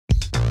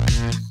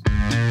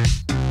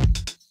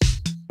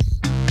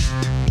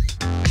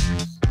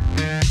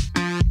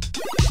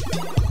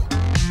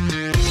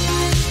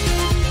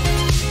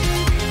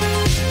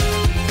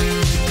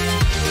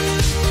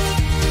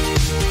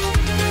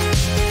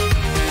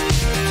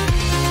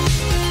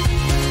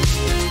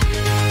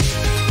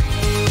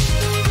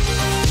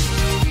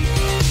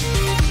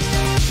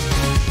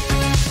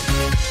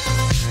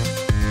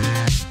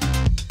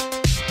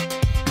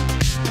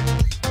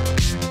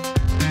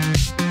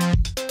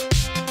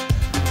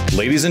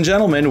Ladies and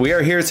gentlemen, we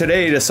are here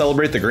today to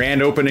celebrate the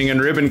grand opening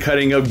and ribbon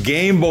cutting of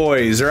Game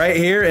Boys right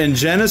here in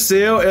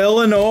Geneseo,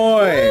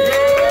 Illinois.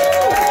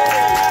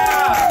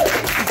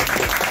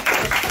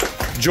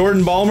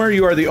 Jordan Balmer,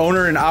 you are the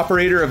owner and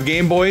operator of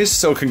Game Boys,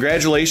 so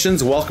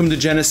congratulations. Welcome to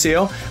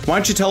Geneseo. Why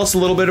don't you tell us a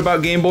little bit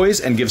about Game Boys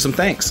and give some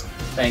thanks?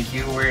 Thank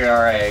you. We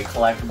are a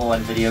collectible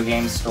and video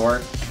game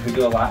store. We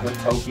do a lot with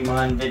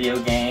Pokemon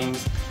video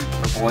games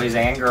for boys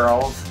and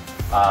girls.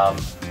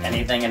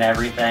 Anything and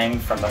everything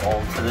from the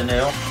old to the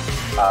new.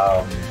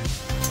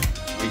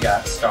 We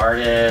got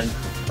started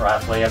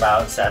roughly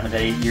about 7 to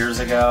 8 years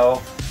ago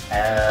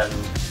and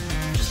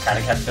just kind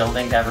of kept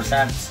building ever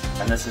since.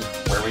 And this is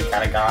where we've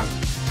kind of gone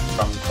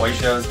from toy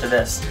shows to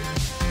this.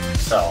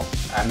 So,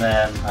 and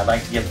then I'd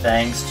like to give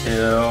thanks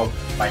to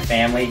my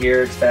family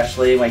here,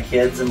 especially my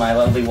kids and my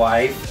lovely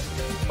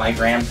wife, my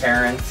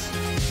grandparents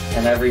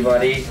and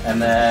everybody,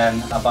 and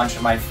then a bunch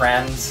of my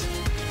friends,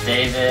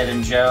 David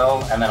and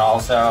Joe, and then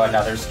also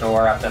another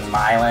store up in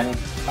Milan,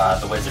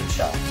 the Wizard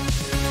Show.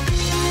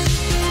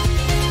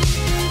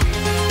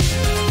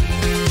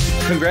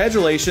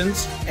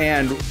 Congratulations,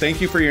 and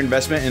thank you for your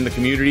investment in the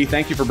community.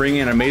 Thank you for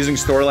bringing an amazing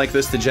store like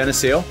this to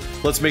Geneseo.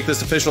 Let's make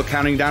this official,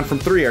 counting down from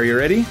 3. Are you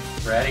ready?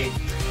 Ready.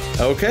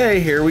 Okay,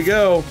 here we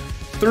go.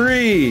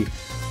 3,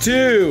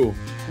 2,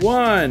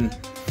 1.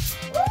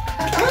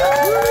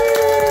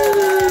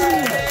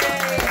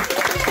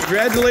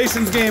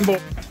 Congratulations, Game Boy.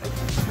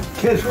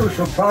 Kids, we're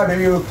so proud of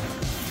you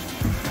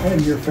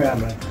and your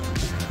family.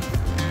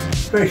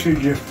 Especially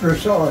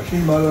Priscilla,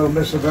 she's my little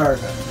Miss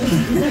America.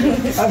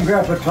 I'm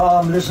Grandpa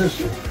Tom, this is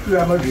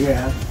Grandma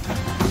Jan.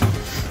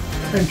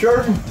 And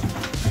Jordan,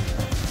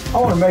 I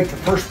want to make the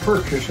first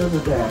purchase of the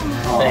day.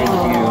 Thank you.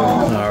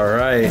 All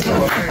right.